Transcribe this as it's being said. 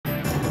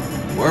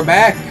We're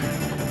back.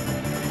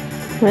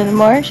 With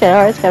more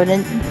Shadowheart's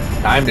Covenant.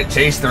 Time to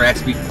chase the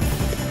Rasputin.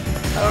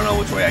 I don't know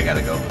which way I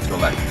gotta go. Let's go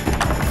left.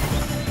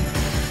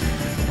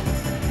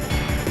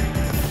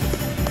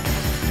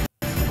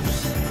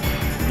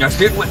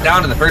 Rasputin went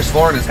down to the first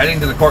floor and is heading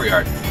to the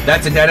courtyard.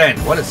 That's a dead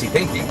end. What is he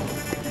thinking?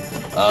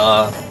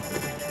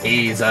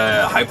 He's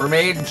a hyper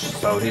mage,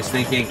 so he's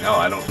thinking, oh,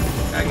 I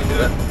can do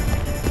it.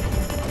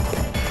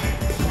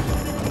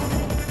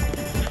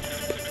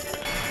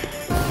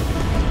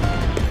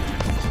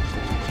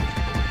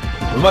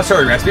 We must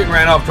hurry. Rasputin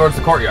ran off towards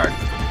the courtyard.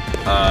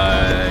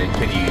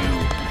 Can you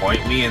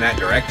point me in that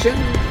direction?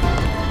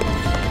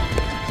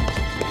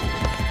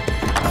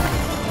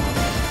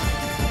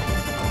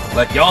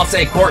 Like, y'all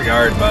say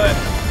courtyard, but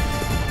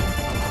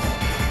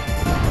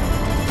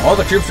all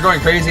the troops are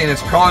going crazy and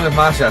it's crawling with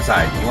Masha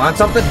outside. You want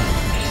something?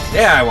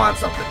 Yeah, I want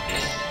something.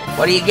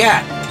 What do you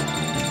got?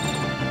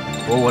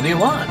 Well, what do you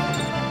want?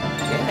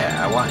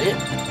 Yeah, I want it.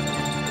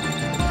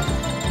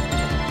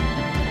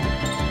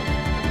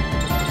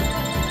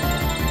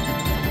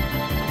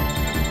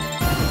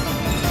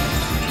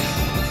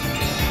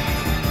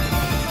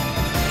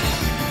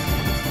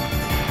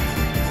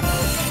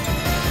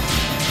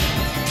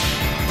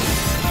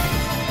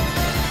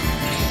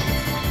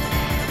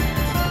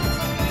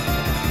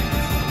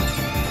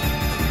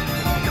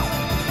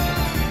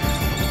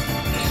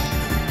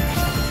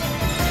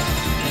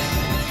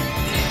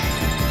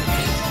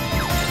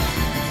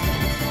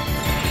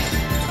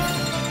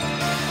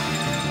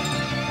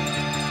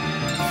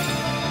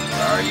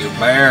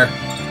 Bear.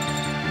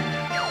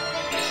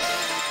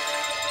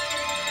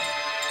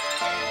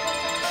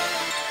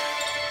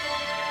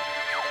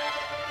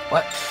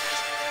 What?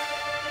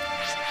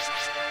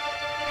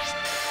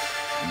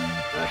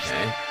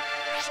 Okay.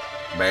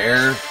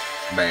 Bear,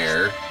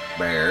 bear,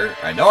 bear.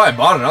 I know I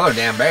bought another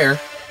damn bear.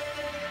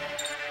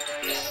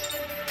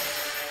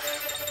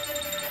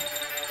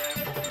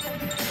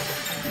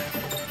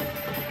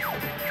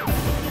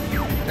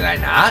 Did I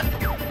not?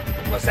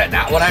 Was that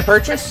not what I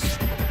purchased?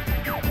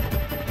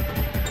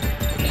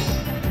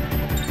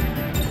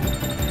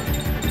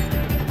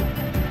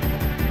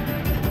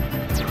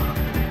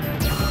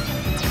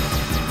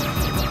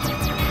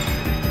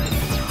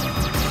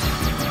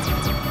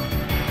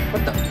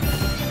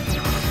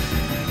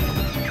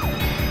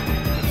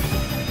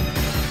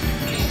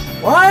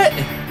 What?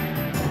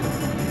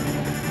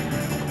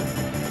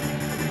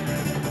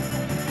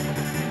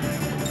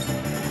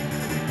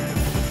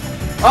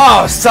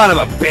 Oh, son of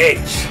a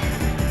bitch!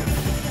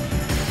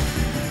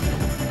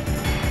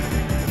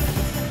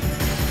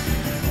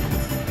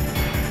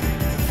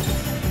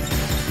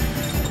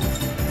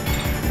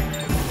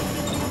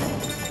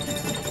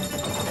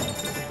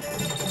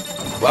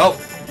 Well,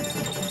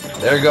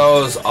 there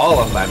goes all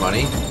of my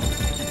money.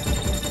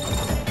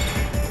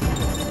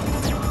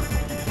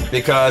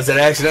 Because it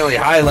accidentally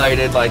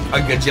highlighted like a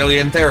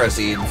gajillion Thera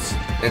seeds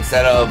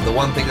instead of the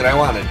one thing that I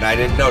wanted, and I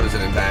didn't notice it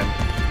in time.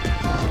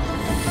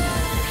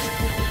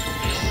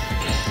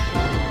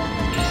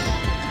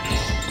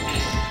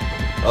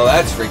 Oh,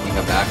 that's freaking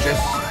obnoxious.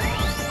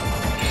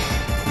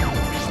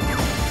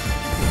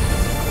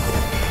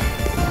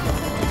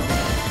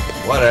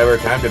 Whatever,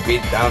 time to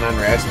beat down on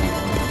Rasputin.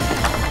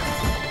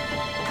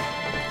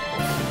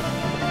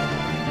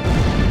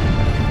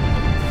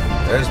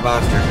 There's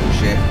monsters and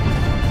shit.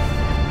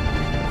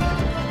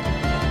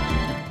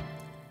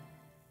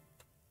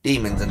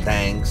 Demons and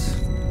things.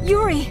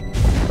 Yuri!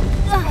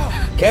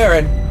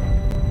 Karen!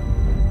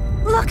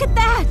 Look at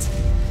that!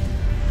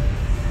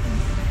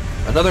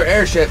 Another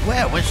airship.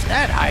 Where was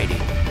that hiding?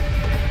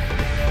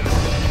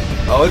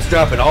 Oh, it's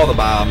dropping all the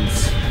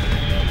bombs.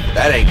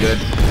 That ain't good.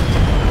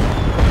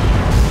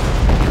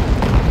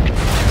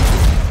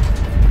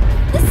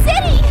 The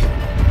city!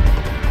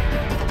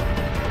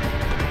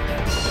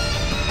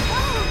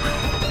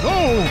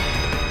 No!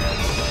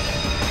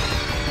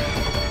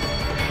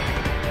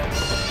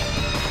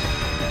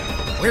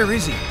 Where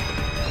is he?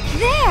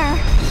 There!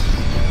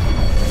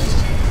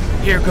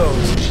 Here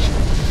goes.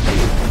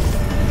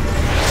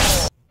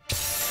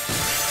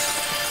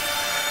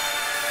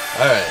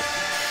 Alright.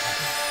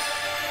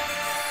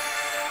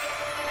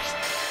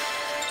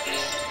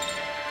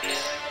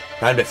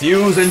 Time to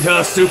fuse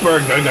into Super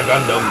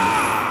Gigundam.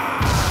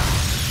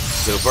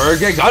 Super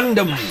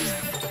Gigundam.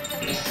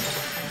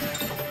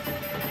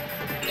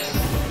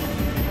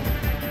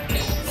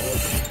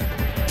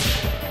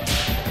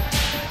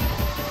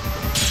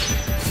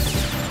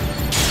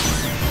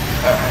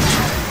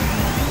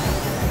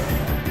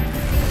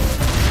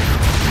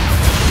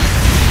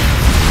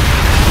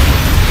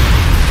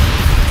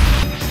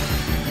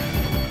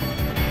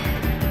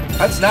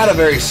 That's not a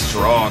very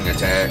strong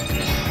attack.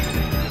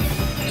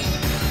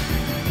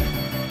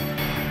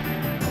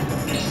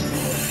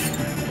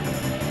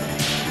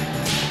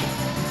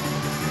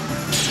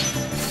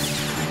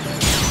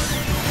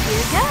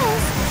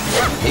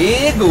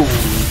 Here goes.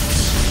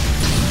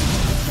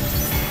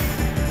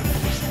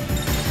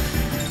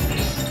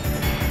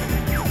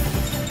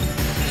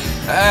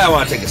 I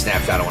want to take a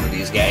snapshot of one of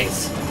these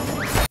guys.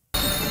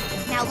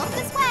 Now look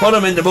this way. Put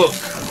them in the book.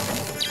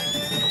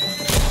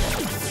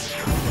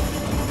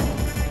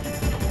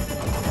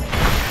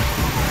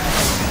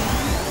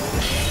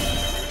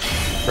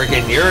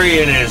 Freaking Yuri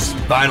in his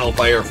final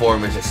fire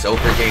form is just so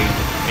freaking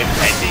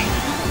impending.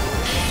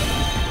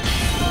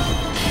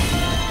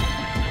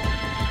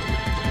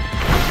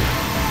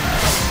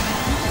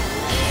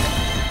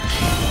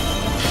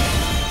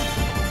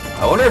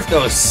 I wonder if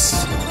those...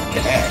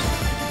 Yeah.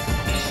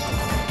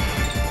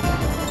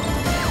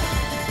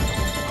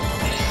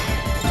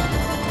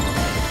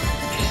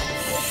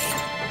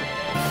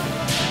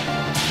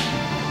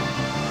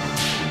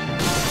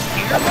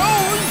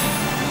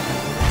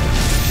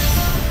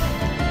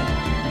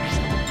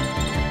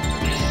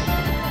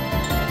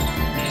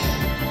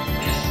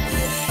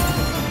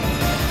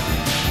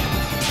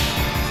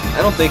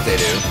 I don't think they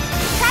do.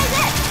 Try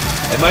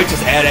this. It might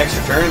just add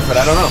extra turns, but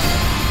I don't know.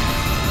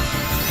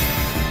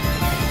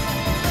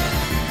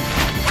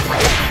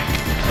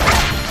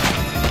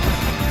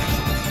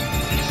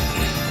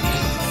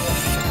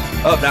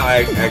 Oh, now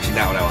I actually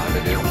not what I wanted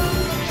to do.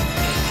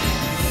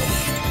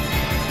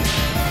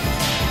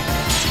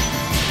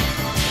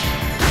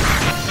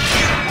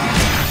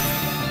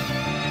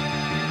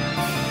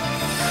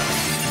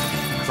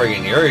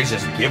 Friggin' Yuri's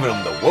just giving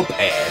him the whoop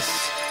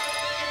ass.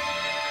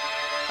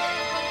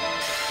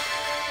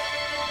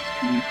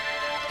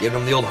 Giving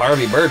him the old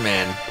Harvey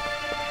Birdman.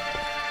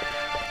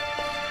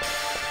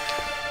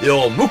 The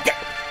old Muka.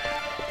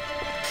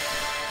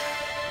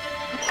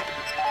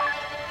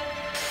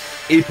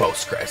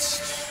 Epos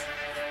Crest.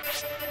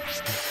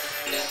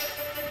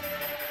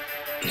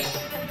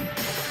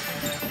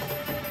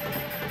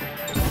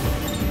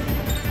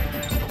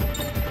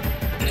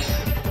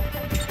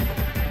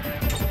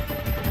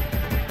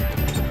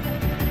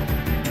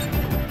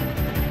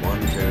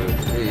 One, two,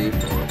 three,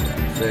 four,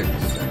 five, 6,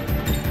 7,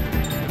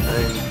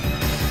 8, 9.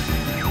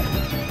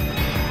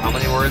 How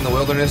many were in the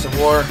Wilderness of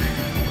War?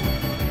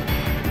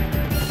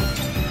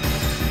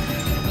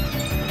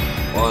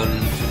 1,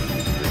 2,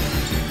 3,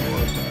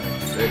 4,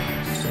 5, 6,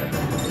 7,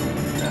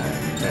 8,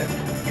 9, 10.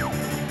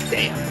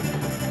 Damn.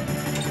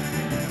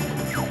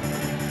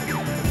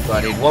 So I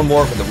need one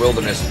more for the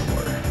Wilderness of War.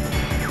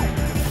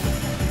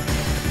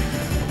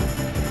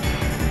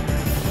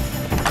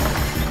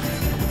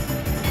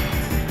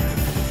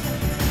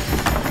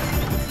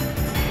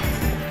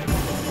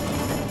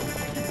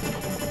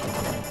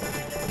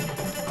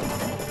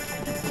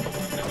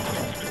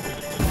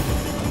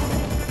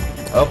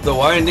 Up the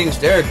winding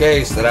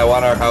staircase that I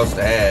want our house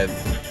to have.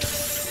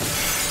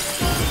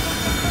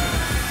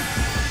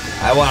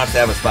 I want us to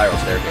have a spiral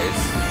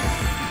staircase.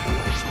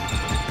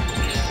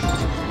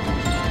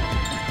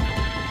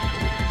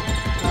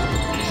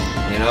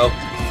 You know?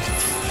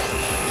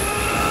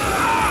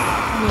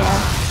 Yeah.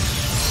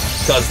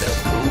 Because they're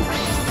cool.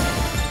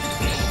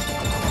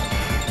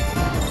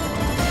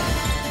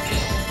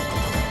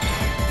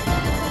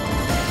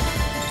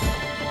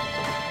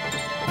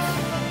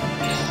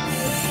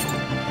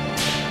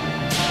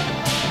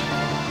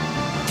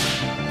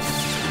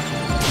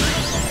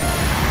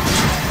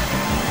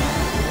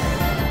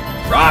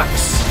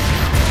 Rocks.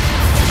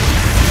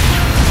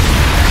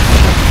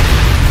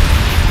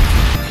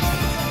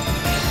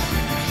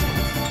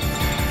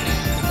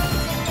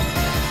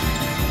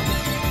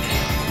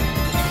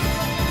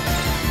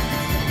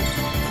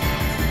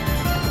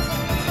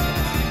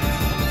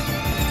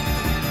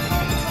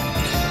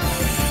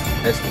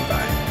 This will be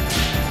fine.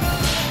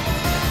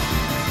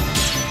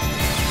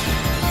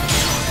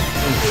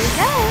 Here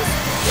goes.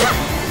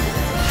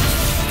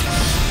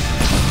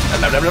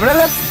 Blah, blah, blah, blah,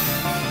 blah.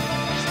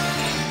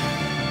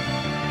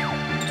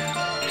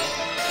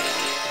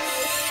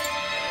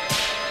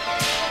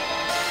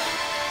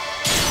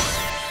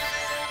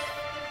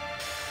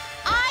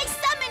 I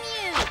summon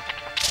you.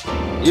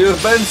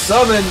 You've been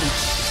summoned.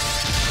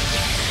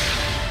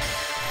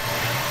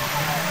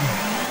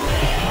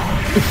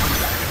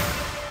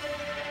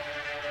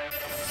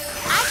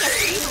 I guess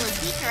evil is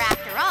weaker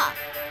after all.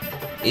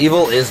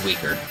 Evil is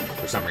weaker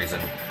for some reason.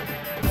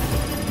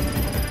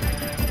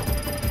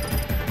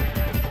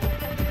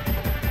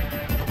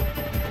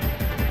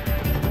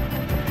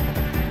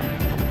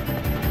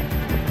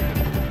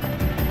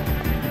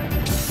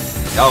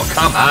 Oh,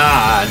 come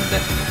on!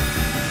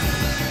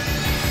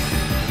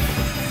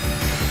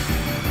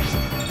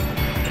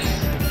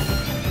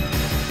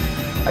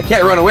 I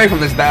can't run away from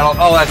this battle.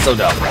 Oh, that's so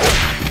dumb.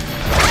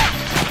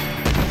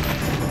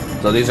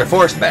 So these are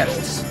forced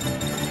battles.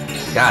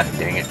 God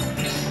dang it.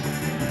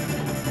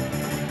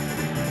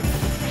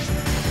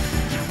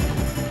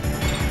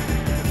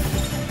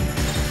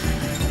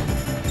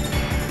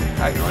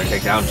 I can only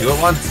take down 2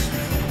 at once.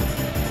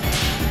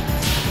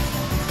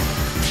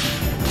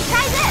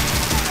 Try this.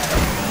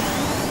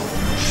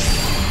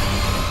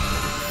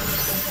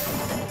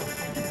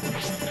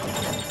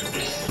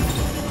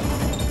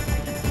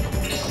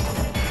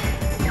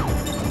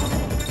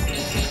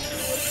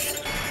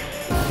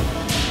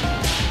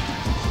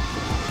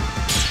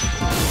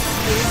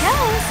 Here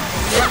goes.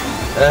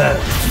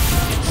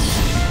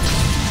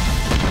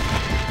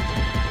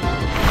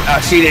 Oh,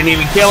 she didn't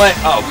even kill it?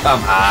 Oh,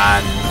 come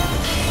on.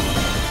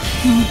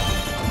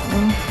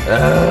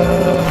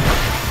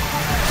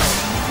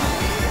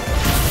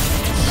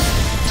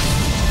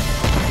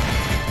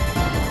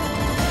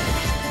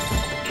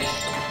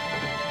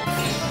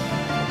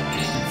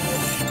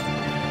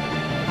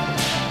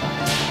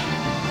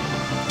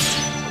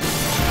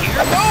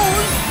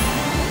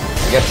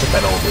 guess if I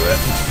don't do it.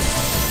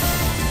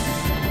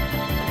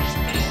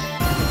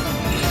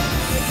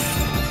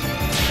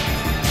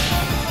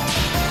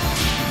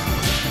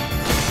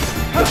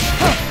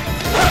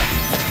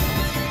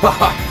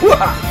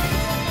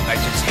 I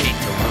just hate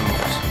to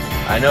lose.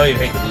 I know you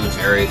hate to lose,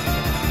 Harry.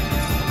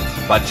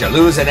 But you're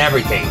losing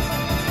everything.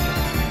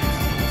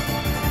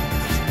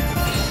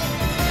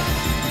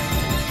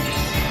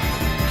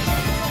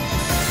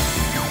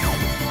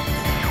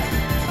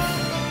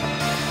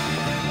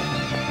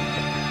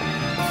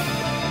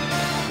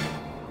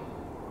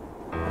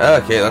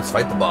 Okay, let's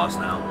fight the boss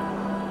now.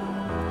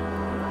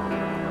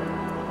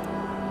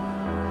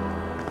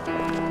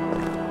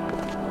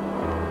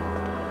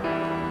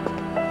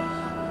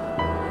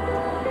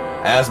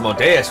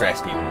 Asmodeus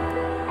Rasputin.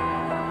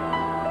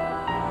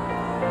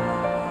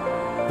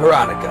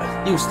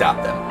 Veronica, you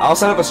stop them. I'll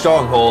set up a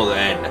stronghold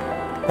in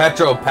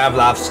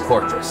Petropavlovsk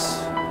fortress.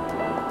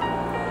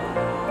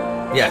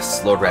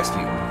 Yes, Lord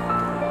Rasputin.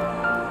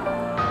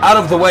 Out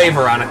of the way,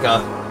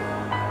 Veronica.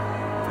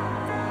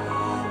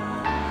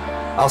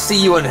 I'll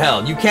see you in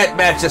hell. You can't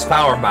match this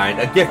power of mine,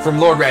 a gift from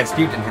Lord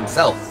Rasputin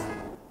himself.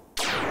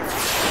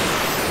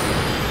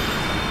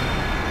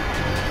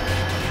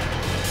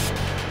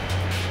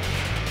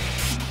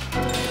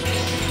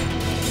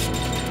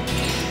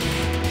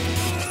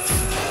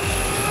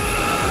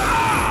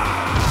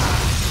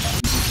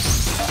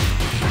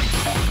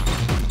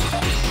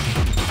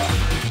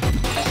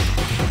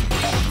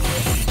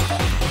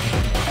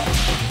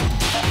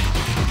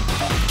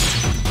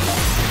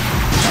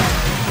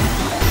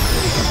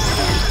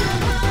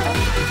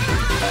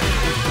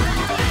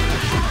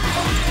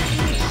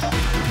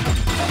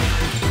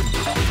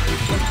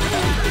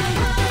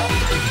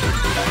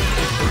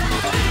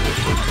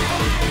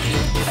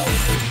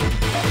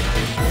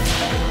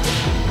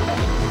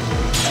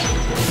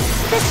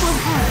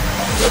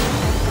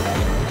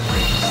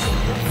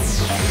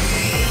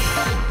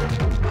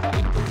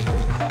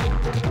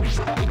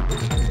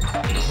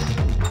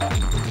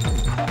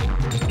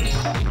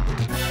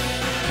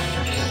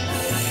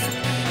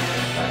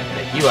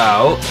 You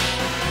out.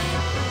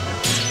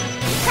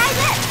 Try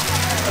this.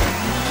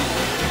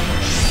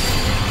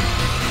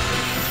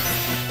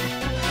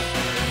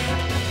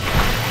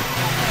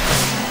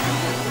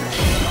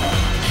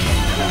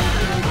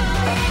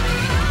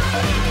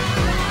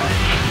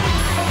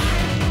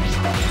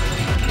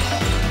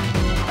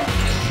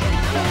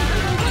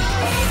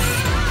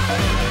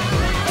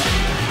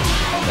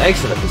 Thanks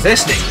for the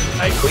positioning,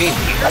 my queen.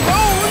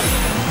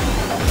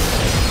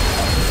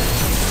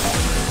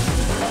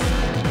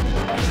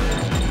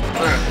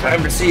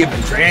 Time to see if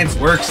Entrance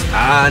works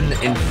on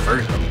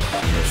Inferno.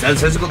 It says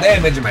physical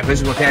damage and my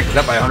physical attack is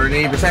up by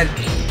 180%.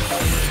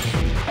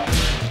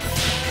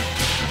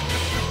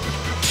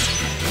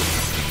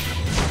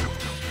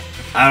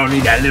 I don't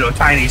need that little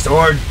tiny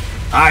sword.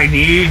 I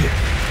need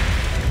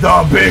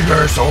the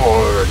bigger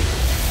sword.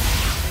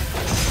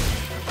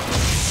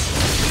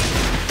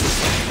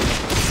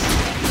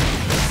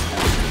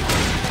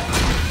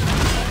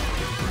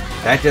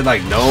 That did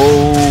like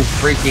no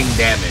freaking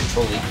damage.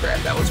 Holy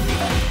crap, that was weak.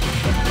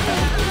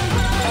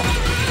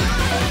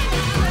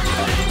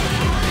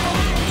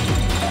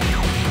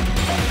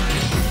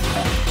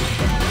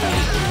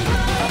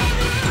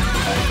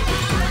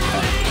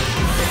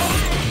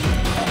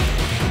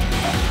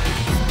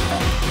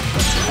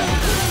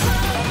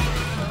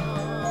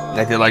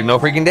 That did like no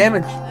freaking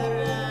damage.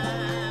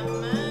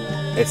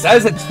 It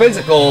says it's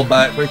physical,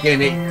 but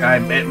freaking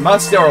it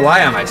must still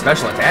rely on my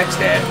special attack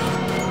stat.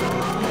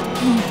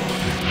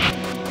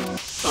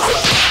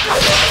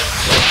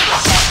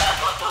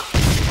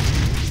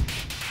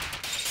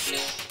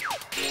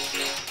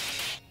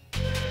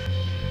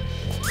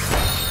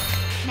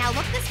 Now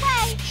look this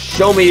way.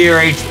 Show me your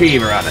HP,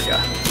 Veronica.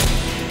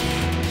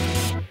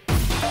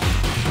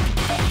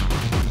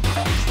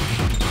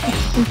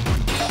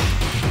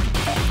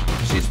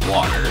 She's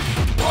water.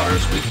 Water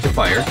is weak to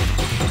fire.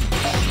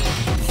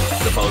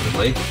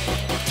 Supposedly.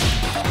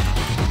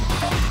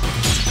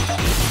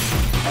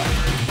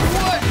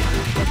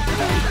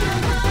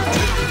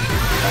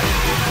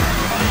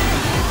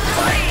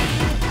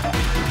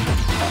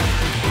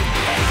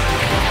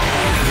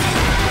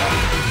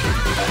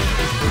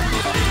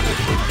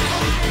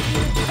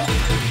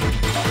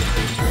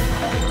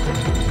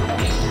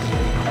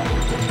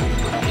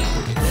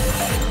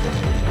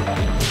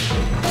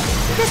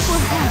 This will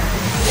help.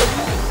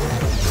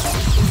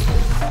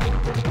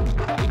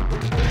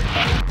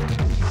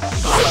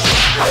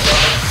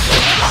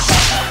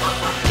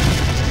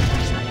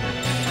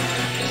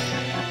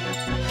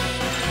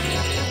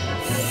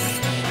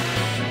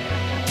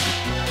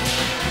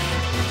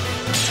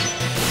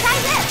 Try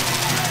this.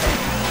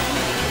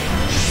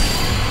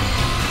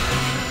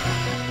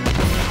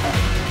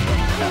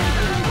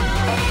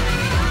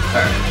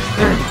 Alright.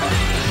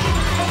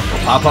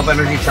 We'll pop up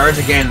energy charge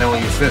again, then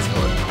we'll use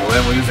physical. Well,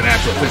 then we'll use an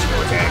actual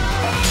physical attack.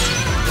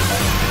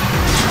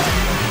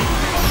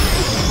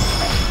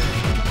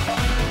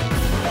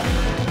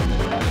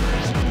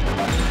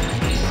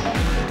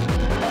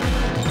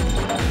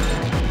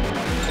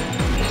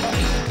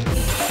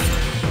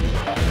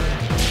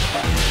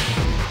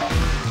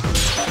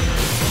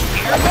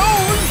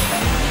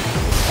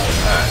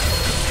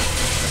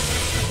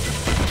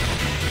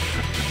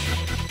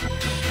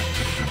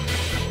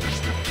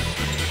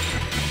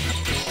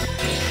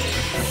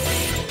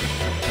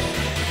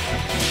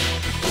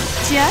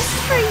 Just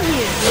for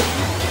you.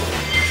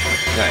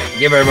 Alright,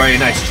 give everybody a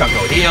nice chunk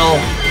of heal.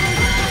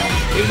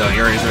 Even though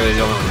Yuri's really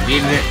the only one who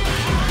needed it.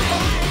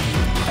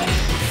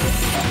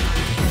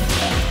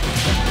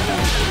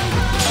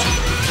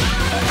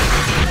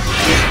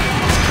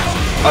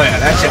 Oh yeah,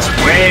 that's just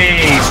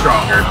way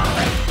stronger.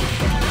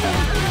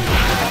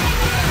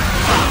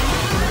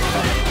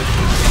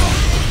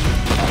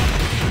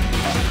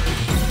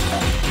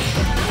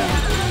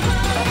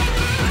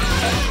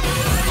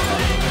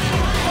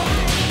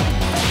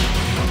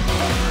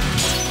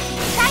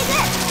 Try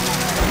this.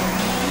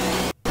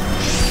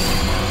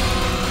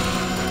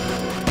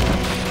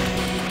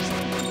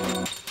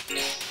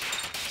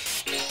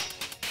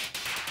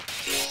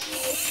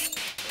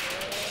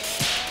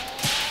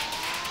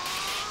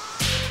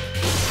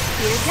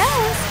 Here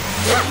goes.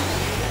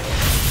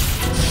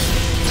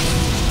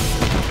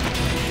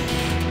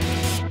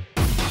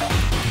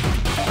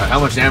 How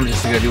much damage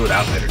is it gonna do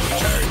without energy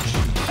charge?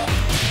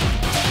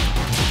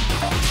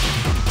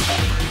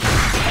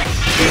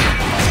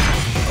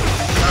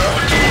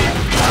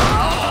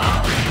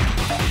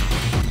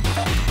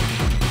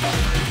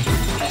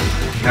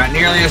 Not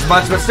nearly as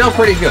much, but still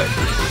pretty good.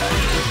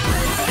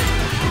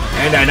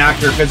 And I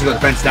knocked her physical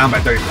defense down by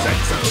 30%,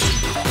 so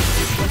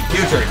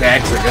future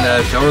attacks are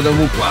gonna show her the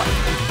whoop-wop.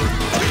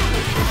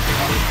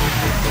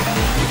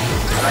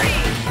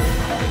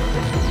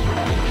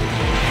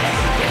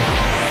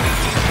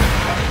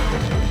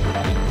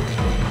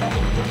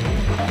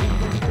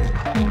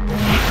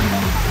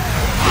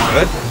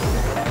 Good.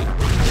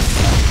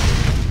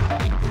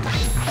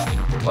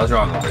 What's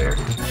wrong over there?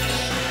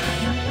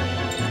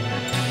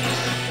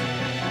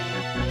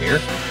 Here?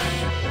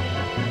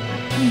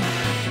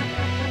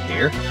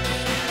 Here?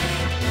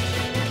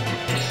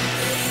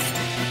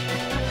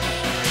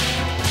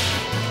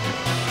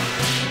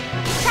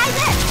 Try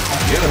this.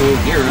 Yoo-hoo.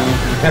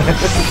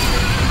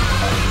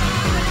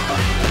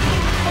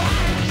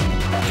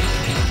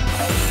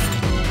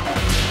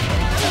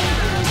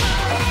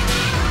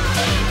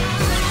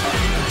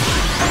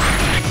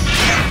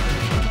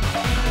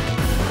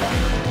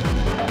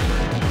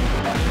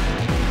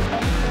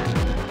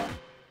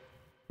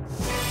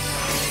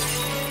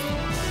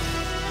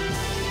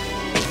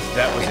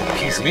 That was a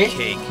piece of Me?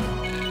 cake.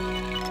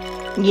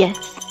 Yes.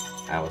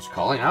 I was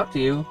calling out to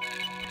you.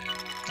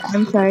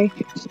 I'm sorry.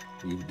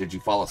 Did you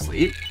fall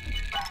asleep?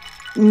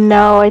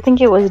 No, I think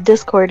it was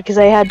Discord because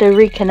I had to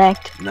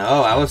reconnect.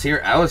 No, I was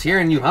here. I was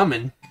hearing you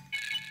humming.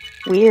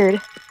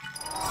 Weird.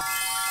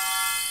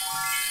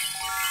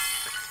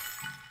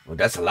 Well,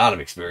 that's a lot of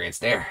experience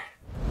there.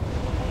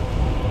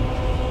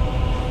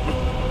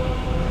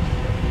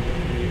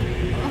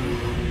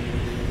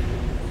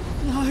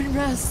 Lord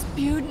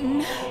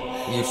Rasputin.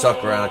 You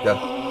suck,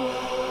 Veronica.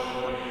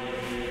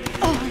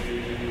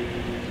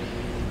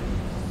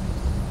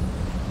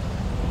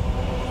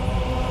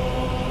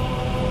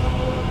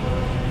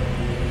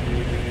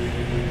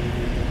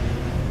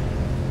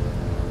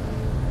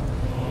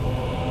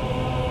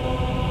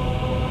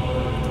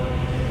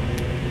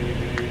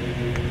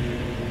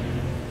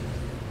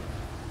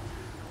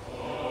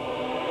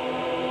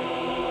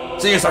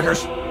 See you,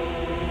 suckers.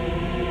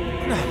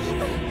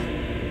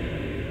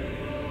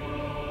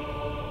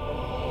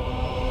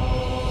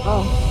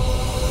 Oh.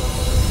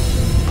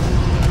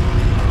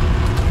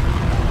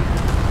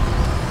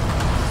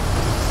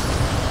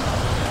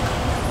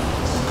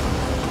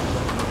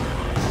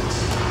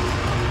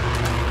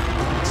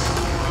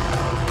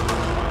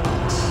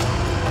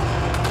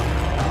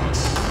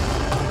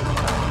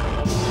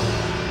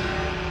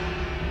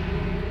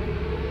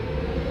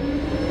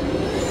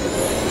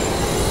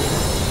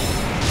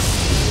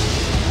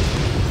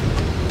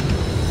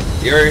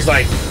 Yuri's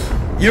like,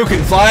 you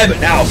can fly, but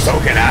now so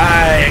can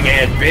I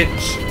again,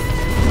 bitch.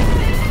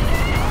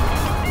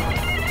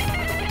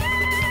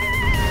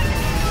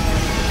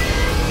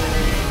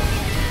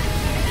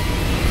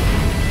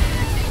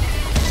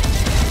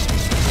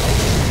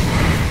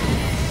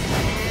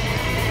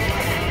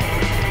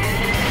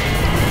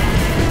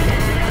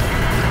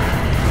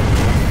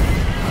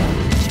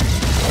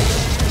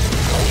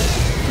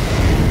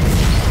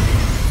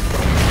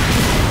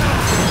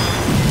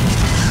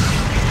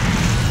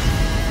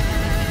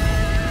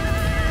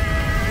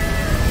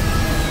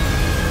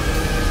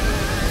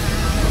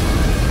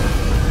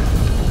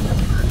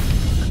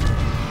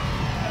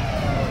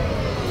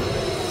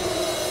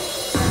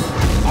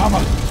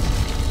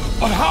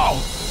 But how?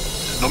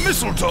 The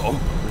mistletoe?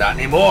 Not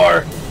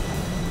anymore.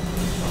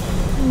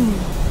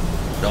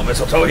 No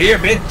mistletoe here,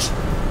 bitch.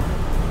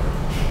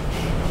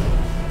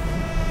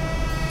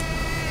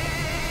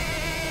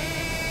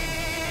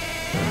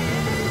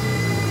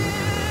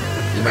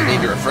 You might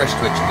need to refresh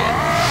Twitch again.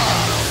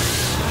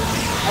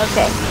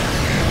 Okay.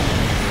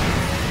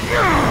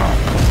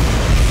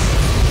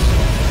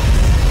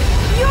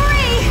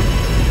 Yuri!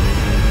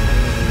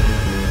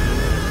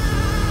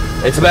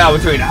 It's a battle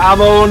between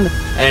Amon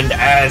and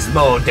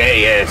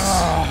Asmodeus.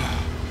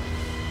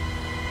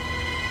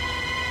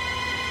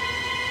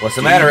 What's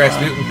the matter,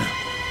 Rasputin?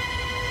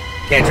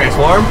 Can't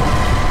transform?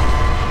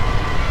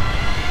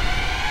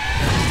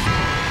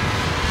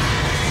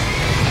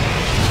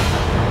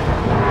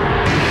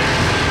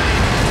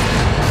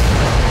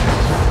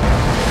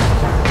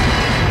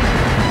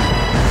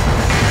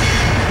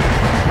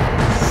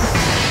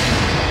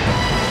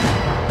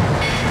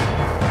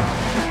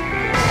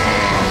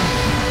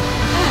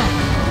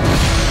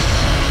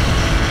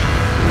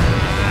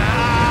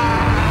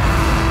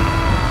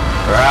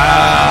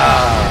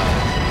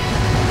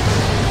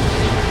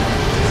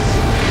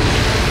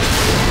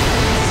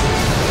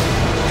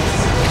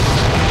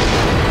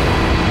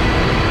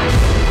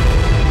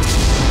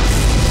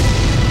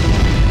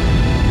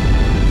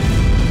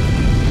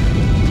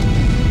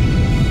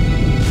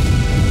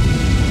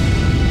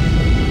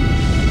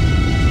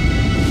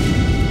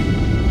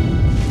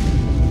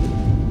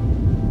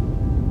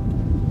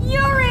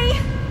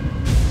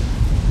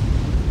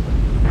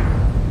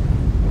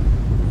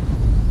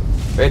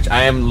 Bitch,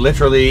 I am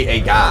literally a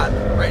god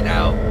right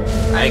now.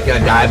 I ain't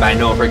gonna die by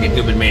no freaking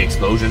human-made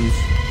explosions.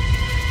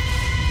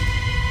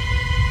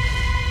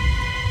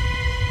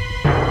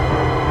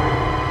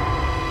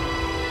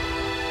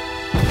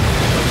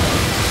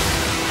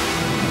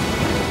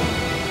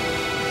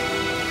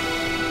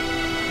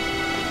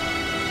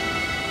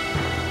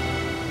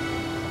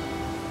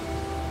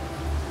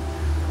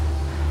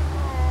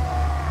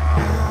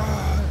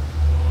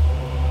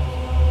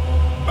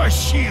 My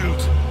shield.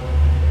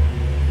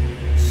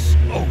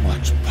 So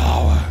much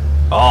power.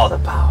 All the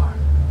power.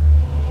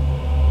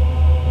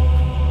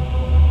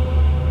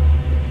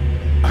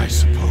 I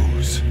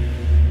suppose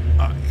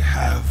I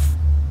have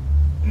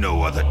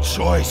no other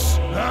choice,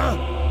 huh?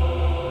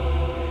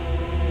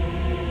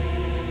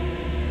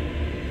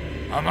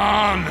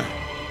 Aman,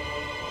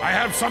 I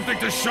have something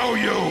to show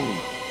you.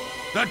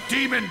 The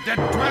demon that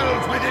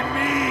dwells within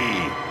me.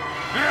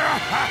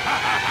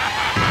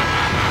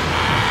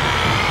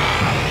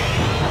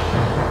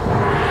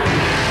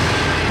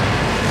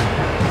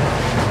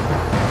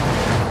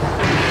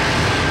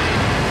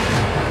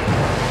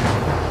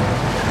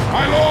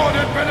 My lord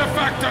and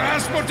benefactor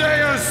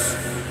Asmodeus,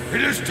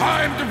 it is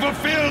time to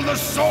fulfill the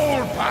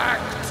Soul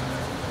Pact.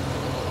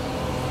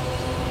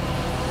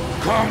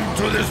 Come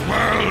to this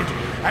world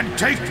and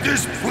take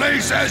this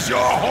place as your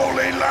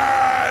holy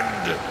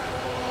land.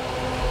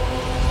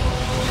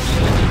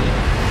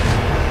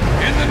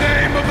 In the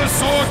name of the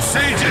Sword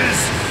Sages,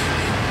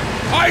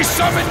 I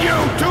summon you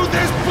to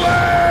this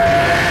place!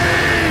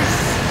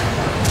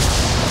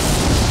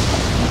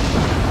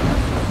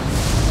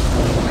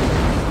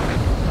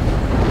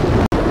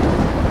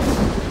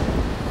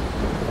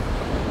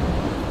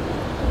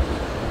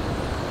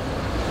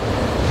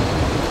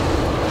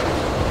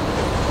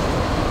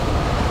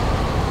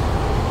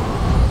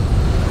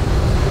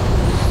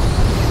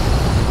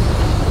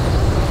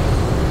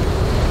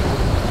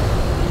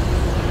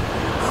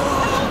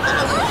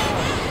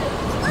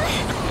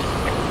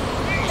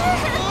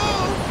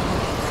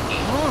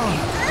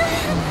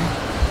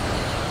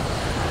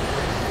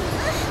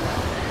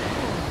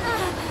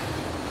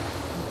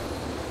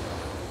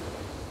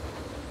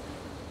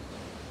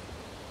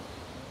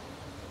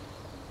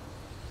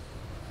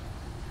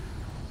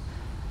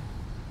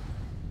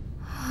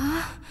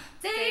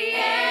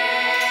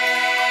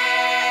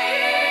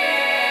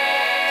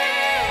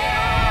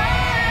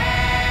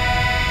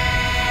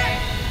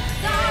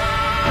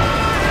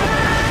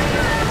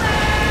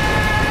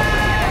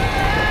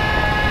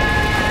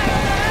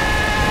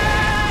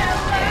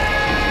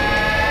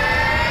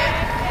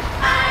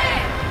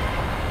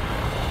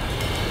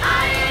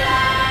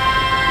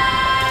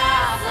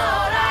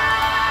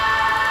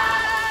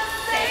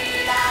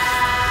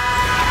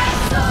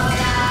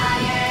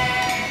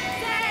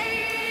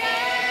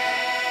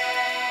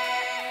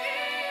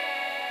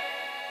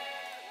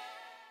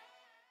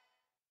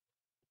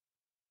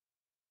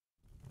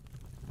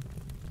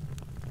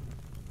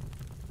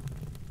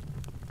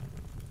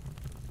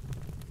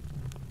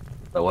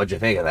 So what'd you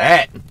think of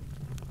that?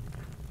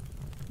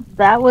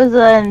 That was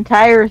an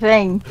entire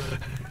thing.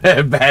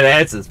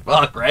 Badass as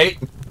fuck, right?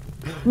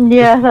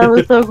 Yeah, that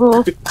was so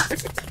cool.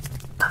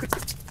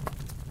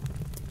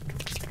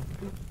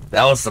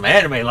 That was some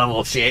anime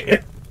level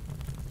shit.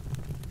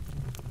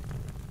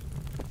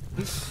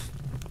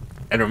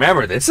 And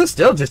remember, this is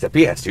still just a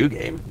PS2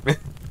 game.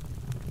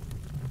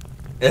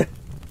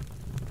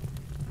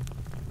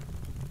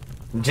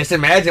 Just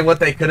imagine what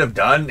they could have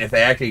done if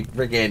they actually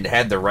freaking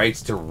had the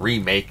rights to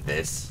remake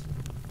this.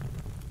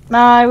 No,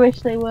 I wish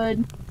they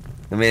would.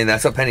 I mean,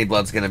 that's what Penny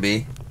Blood's gonna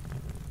be.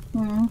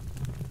 Hmm.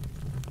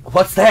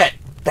 What's that?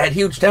 That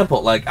huge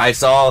temple. Like, I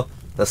saw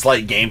the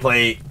slight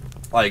gameplay,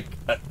 like,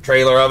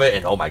 trailer of it,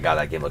 and oh my god,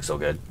 that game looks so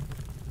good.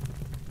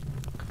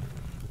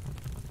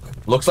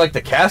 Looks like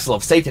the castle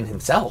of Satan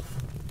himself.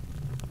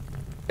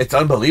 It's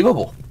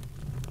unbelievable.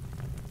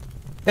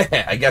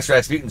 I guess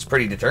Rasputin's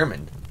pretty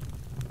determined.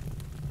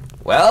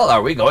 Well,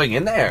 are we going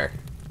in there?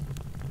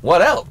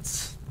 What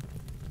else?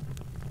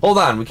 Hold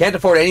on, we can't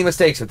afford any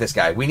mistakes with this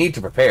guy. We need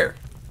to prepare.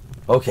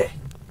 Okay.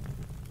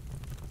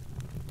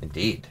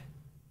 Indeed.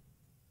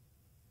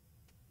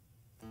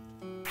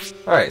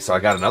 Alright, so I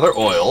got another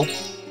oil.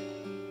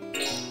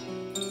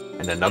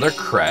 And another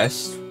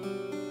crest.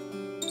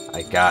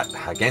 I got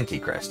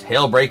Hagenti crest.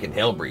 Hail Break and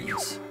Hail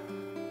Breeze.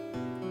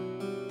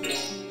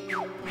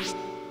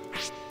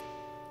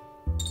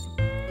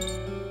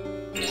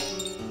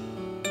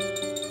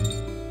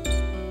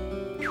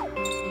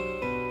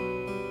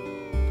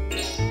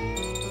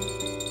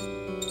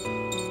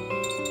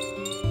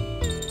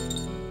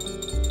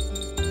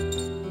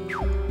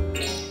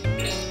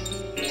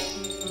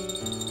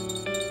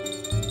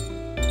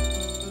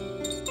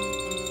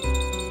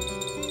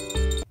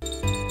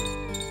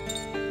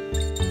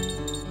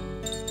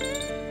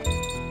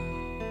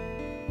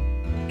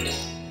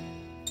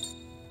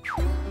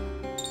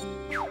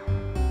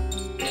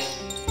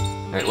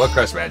 Alright, what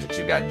crest magics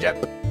you got, Jet?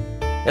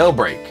 Hail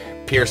Break,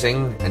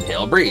 Piercing, and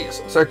Hail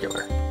Breeze,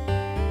 Circular.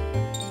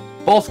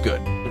 Both good.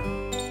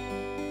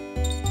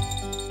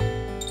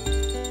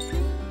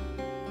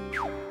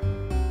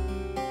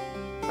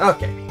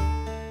 Okay.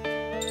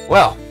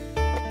 Well,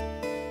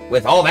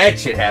 with all that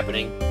shit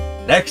happening,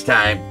 next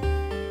time